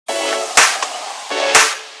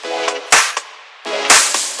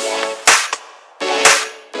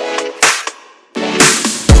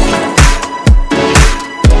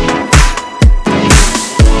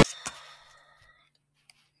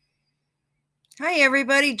Hi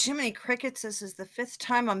everybody, Jiminy Crickets. This is the fifth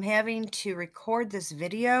time I'm having to record this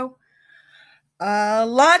video.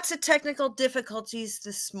 Lots of technical difficulties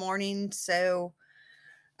this morning, so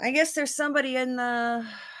I guess there's somebody in the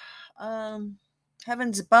um,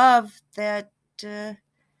 heavens above that uh,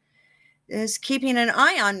 is keeping an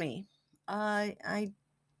eye on me. I,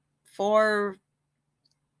 for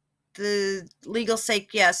the legal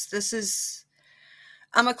sake, yes,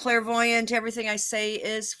 I'm a clairvoyant. Everything I say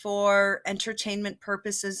is for entertainment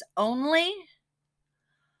purposes only.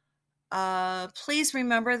 Please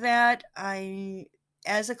remember that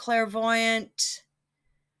as a clairvoyant,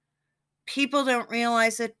 people don't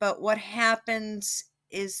realize it, but what happens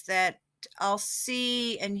is that I'll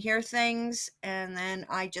see and hear things and then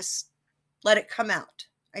I just let it come out.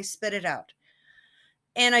 I spit it out.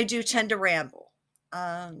 And I do tend to ramble.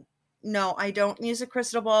 No, I don't use a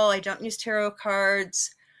crystal ball. I don't use tarot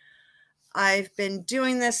cards. I've been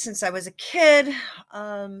doing this since I was a kid.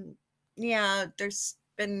 Yeah, there's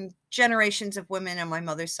been generations of women on my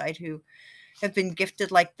mother's side who have been gifted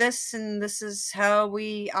like this, and this is how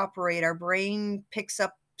we operate. Our brain picks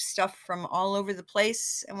up stuff from all over the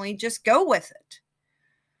place, and we just go with it.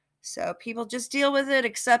 So people just deal with it,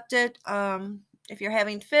 accept it. If you're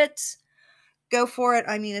having fits, go for it.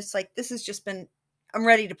 I mean, it's like this has just been. I'm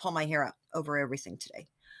ready to pull my hair out over everything today.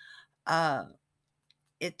 Uh,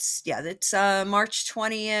 it's March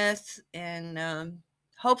 20th, and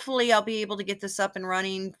hopefully I'll be able to get this up and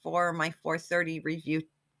running for my 4:30 review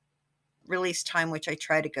release time, which I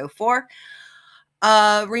try to go for.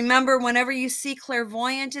 Remember, whenever you see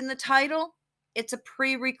clairvoyant in the title, it's a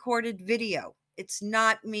pre-recorded video. It's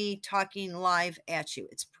not me talking live at you.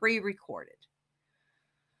 It's pre-recorded.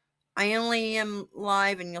 I only am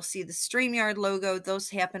live, and you'll see the StreamYard logo. Those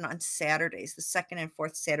happen on Saturdays, the second and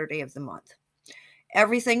fourth Saturday of the month.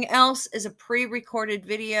 Everything else is a pre-recorded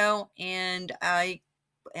video, and I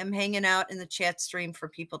am hanging out in the chat stream for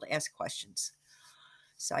people to ask questions.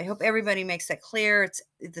 So I hope everybody makes that clear.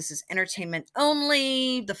 This is entertainment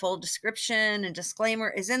only. The full description and disclaimer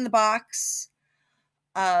is in the box.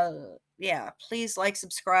 Yeah, please like,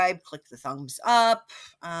 subscribe, click the thumbs up.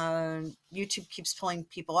 YouTube keeps pulling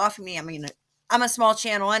people off of me. I mean, I'm a small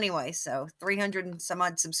channel anyway, so 300 and some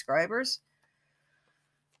odd subscribers.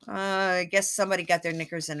 I guess somebody got their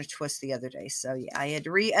knickers in a twist the other day. So yeah, I had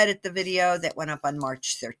to re-edit the video that went up on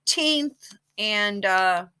March 13th and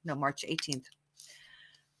no, March 18th.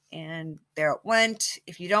 And there it went.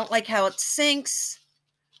 If you don't like how it syncs,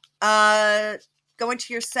 go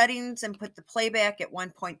into your settings and put the playback at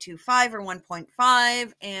 1.25 or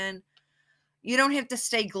 1.5, and you don't have to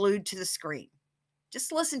stay glued to the screen.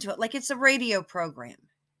 Just listen to it like it's a radio program.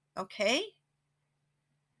 Okay?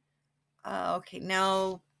 Okay,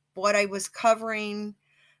 now what I was covering,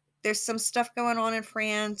 there's some stuff going on in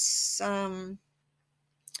France.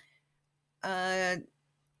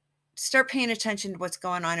 Start paying attention to what's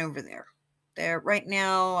going on over there. There right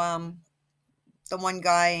now, the one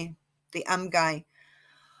guy, the guy,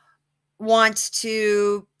 wants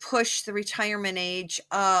to push the retirement age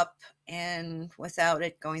up, and without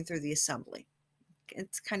it going through the assembly.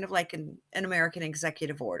 It's kind of like an American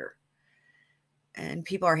executive order. And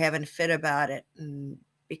people are having a fit about it. And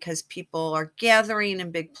because people are gathering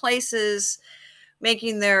in big places,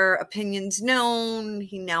 making their opinions known,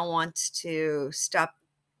 he now wants to stop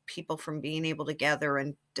people from being able to gather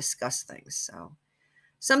and discuss things. So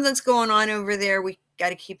something's going on over there. We got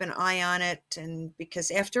to keep an eye on it. And because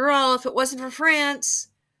after all, if it wasn't for France,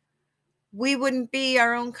 we wouldn't be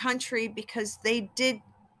our own country, because they did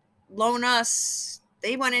loan us.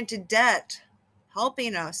 They went into debt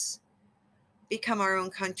helping us become our own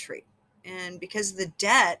country. And because of the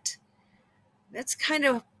debt, that's kind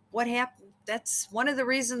of what happened. That's one of the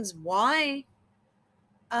reasons why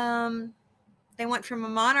they went from a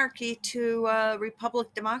monarchy to a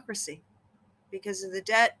republic democracy, because of the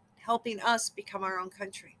debt helping us become our own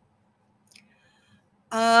country.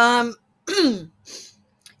 Of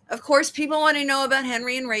course, people want to know about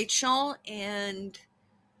Henry and Rachel, and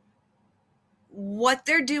what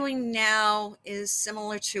they're doing now is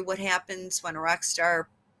similar to what happens when a rock star,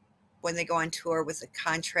 when they go on tour with the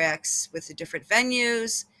contracts with the different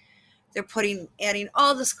venues. They're adding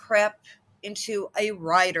all this crap into a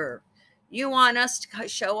rider. You want us to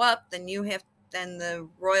show up, then the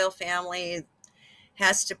royal family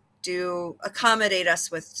has to accommodate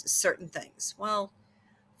us with certain things. Well,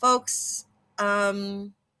 folks,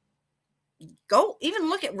 go even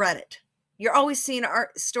look at Reddit. You're always seeing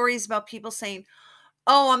stories about people saying,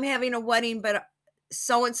 oh, I'm having a wedding, but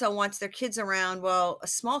so-and-so wants their kids around. Well, a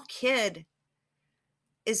small kid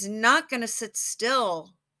is not going to sit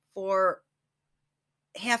still for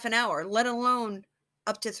half an hour, let alone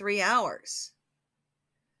up to 3 hours.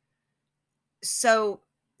 So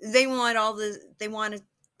they want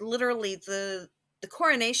literally the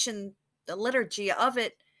coronation, the liturgy of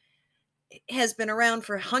it has been around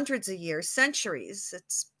for hundreds of years, centuries.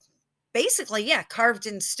 It's basically, yeah, carved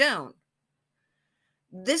in stone.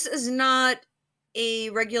 This is not a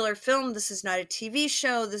regular film. This is not a TV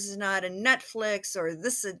show. This is not a Netflix or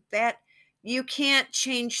this and that. You can't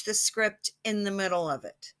change the script in the middle of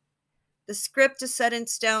it. The script is set in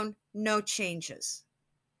stone, no changes.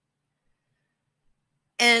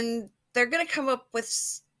 And they're going to come up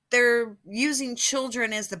with, they're using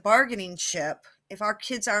children as the bargaining chip. If our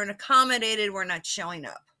kids aren't accommodated, we're not showing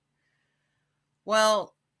up.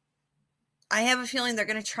 Well, I have a feeling they're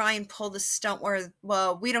going to try and pull the stunt where,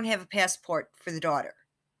 well, we don't have a passport for the daughter.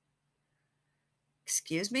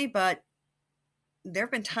 Excuse me, but there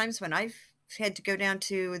have been times when I've had to go down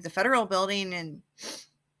to the federal building and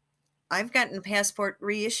I've gotten a passport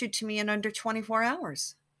reissued to me in under 24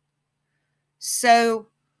 hours. So,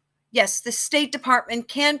 yes, the State Department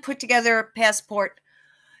can put together a passport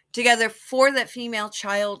together for that female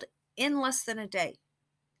child in less than a day,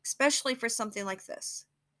 especially for something like this.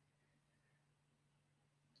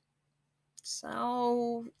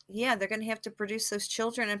 So, yeah, they're going to have to produce those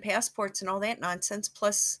children and passports and all that nonsense.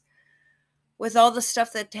 Plus, with all the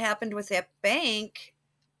stuff that happened with that bank,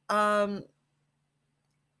 and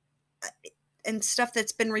stuff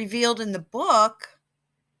that's been revealed in the book,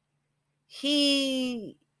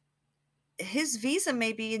 his visa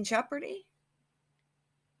may be in jeopardy.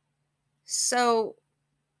 So,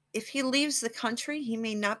 if he leaves the country, he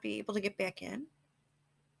may not be able to get back in.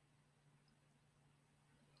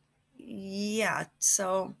 Yeah,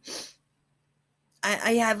 so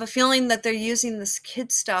I have a feeling that they're using this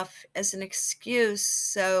kid stuff as an excuse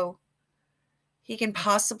so he can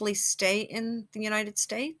possibly stay in the United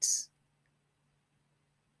States.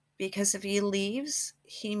 Because if he leaves,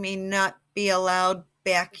 he may not be allowed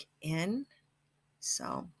back in.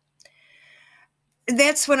 So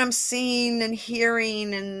that's what I'm seeing and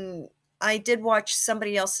hearing. And I did watch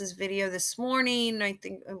somebody else's video this morning. I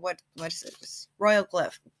think, what is it? It was Royal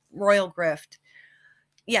Grift.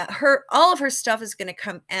 Yeah, all of her stuff is going to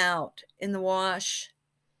come out in the wash.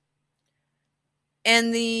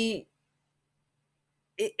 And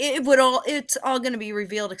it's all going to be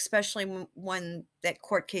revealed, especially when that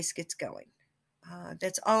court case gets going.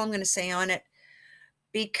 That's all I'm going to say on it,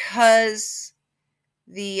 because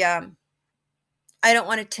I don't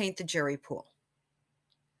want to taint the jury pool.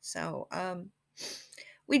 So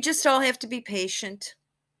we just all have to be patient,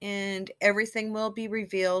 and everything will be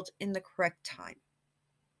revealed in the correct time.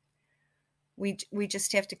 We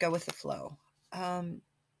just have to go with the flow.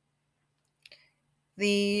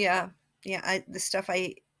 The stuff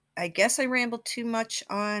I guess I rambled too much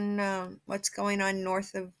on what's going on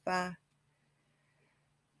north of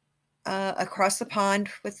across the pond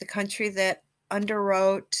with the country that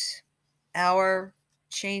underwrote our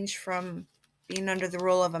change from being under the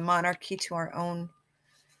rule of a monarchy to our own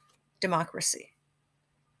democracy.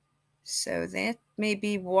 So that may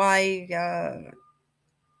be why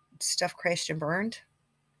stuff crashed and burned.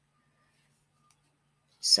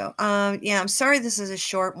 So, yeah, I'm sorry this is a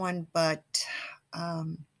short one, but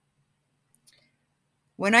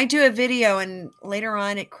when I do a video and later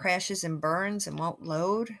on it crashes and burns and won't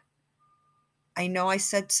load, I know I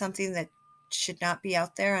said something that should not be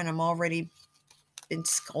out there, and I'm already been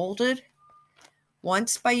scolded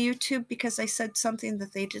once by YouTube because I said something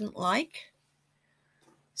that they didn't like.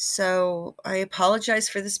 So I apologize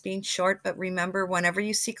for this being short, but remember, whenever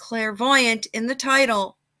you see clairvoyant in the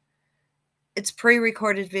title, it's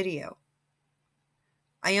pre-recorded video.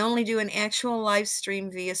 I only do an actual live stream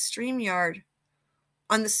via StreamYard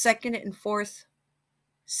on the 2nd and 4th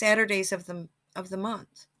Saturdays of the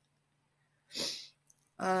month.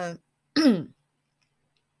 I'm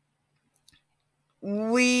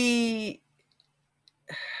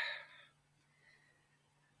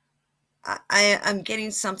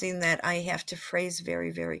getting something that I have to phrase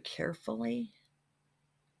very, very carefully.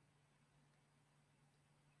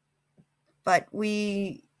 But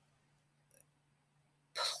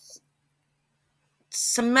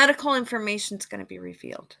some medical information is going to be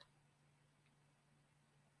revealed.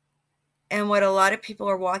 And what a lot of people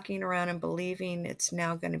are walking around and believing, it's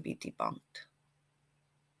now going to be debunked.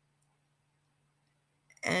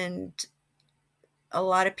 And a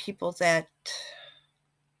lot of people that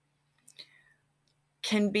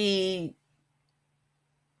can be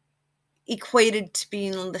equated to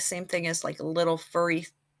being the same thing as like a little furry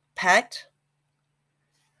pet.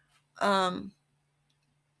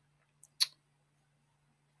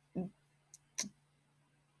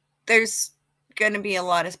 there's going to be a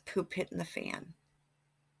lot of poop hitting the fan.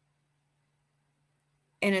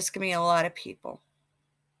 And it's going to be a lot of people.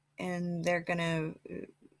 And they're going to,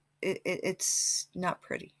 it's not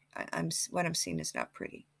pretty. What I'm seeing is not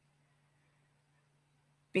pretty.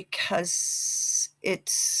 Because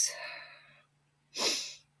it's,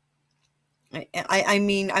 I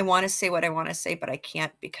mean, I want to say what I want to say, but I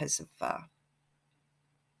can't because of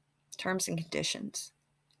terms and conditions.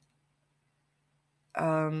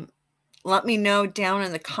 Let me know down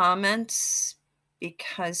in the comments,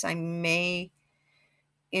 because I may,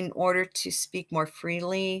 in order to speak more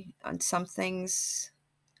freely on some things,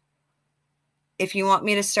 if you want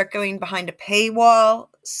me to start going behind a paywall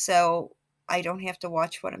so I don't have to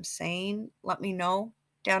watch what I'm saying, let me know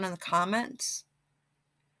down in the comments,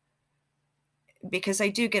 because I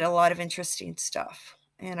do get a lot of interesting stuff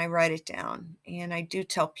and I write it down and I do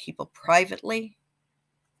tell people privately.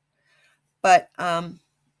 But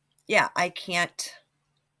yeah, I can't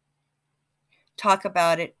talk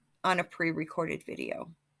about it on a pre-recorded video.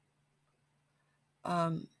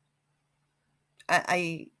 I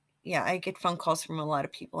get phone calls from a lot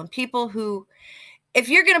of people, and people who, if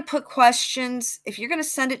you're going to put questions, if you're going to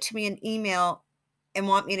send it to me in email and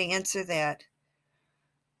want me to answer that,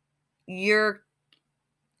 you're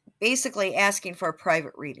basically asking for a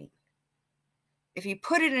private reading. If you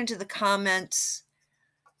put it into the comments,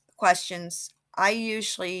 questions, I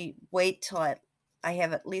usually wait till I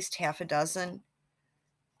have at least half a dozen,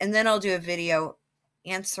 and then I'll do a video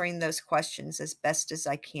answering those questions as best as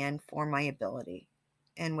I can for my ability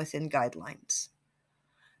and within guidelines.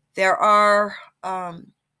 There are, I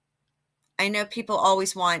know people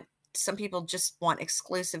always want, some people just want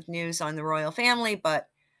exclusive news on the royal family, but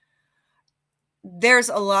there's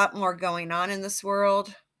a lot more going on in this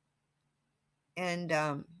world. And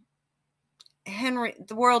the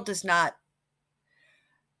world does not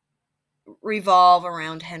revolve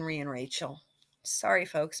around Henry and Rachel. Sorry,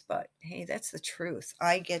 folks, but hey, that's the truth.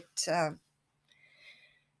 I get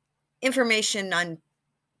information on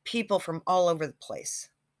people from all over the place.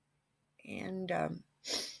 And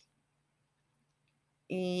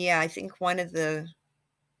yeah, I think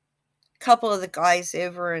couple of the guys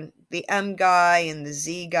over in the M guy and the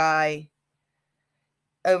Z guy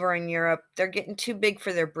over in Europe, they're getting too big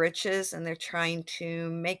for their britches, and they're trying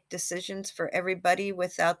to make decisions for everybody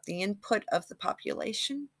without the input of the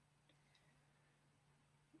population.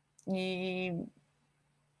 Things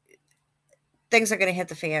are going to hit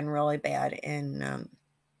the fan really bad. And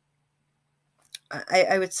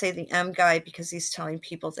I would say the M guy, because he's telling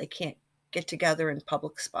people they can't get together in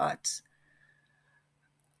public spots.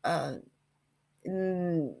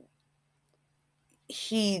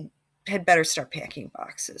 He had better start packing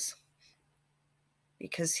boxes,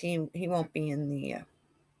 because he won't be in the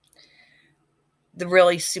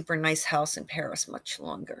really super nice house in Paris much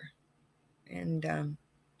longer. And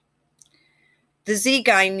the Z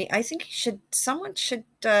guy, I think someone should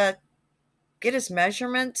get his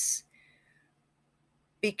measurements,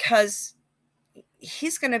 because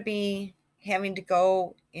he's going to be having to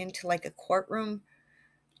go into like a courtroom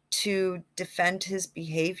to defend his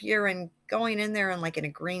behavior, and going in there in a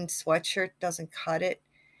green sweatshirt doesn't cut it.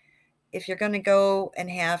 If you're going to go and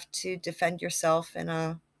have to defend yourself in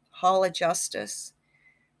a hall of justice,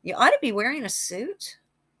 you ought to be wearing a suit.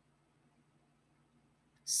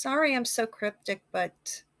 Sorry, I'm so cryptic,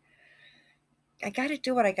 but I got to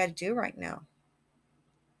do what I got to do right now.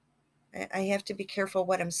 I have to be careful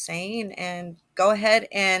what I'm saying, and go ahead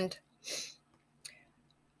and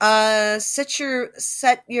go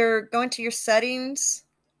into your settings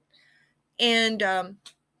and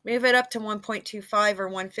move it up to 1.25 or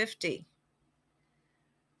 150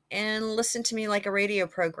 and listen to me like a radio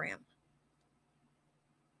program.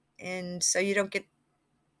 And so you don't get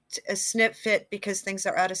a snip fit because things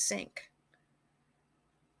are out of sync.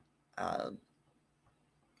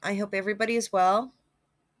 I hope everybody is well.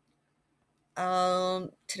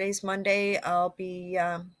 Today's Monday. I'll be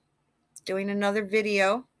doing another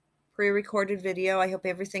video, pre-recorded video. I hope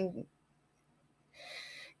everything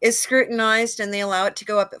is scrutinized and they allow it to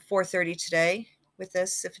go up at 4:30 today with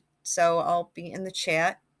this. So I'll be in the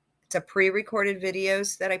chat. It's a pre-recorded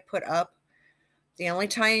videos that I put up. The only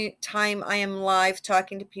time I am live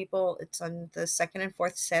talking to people, it's on the 2nd and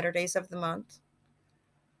 4th Saturdays of the month.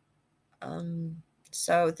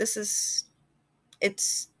 So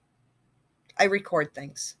I record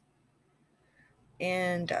things.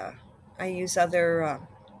 And I use other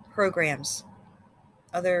programs,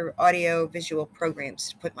 other audio visual programs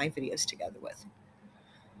to put my videos together with.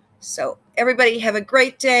 So everybody have a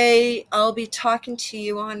great day. I'll be talking to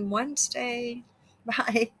you on Wednesday.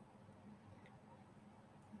 Bye.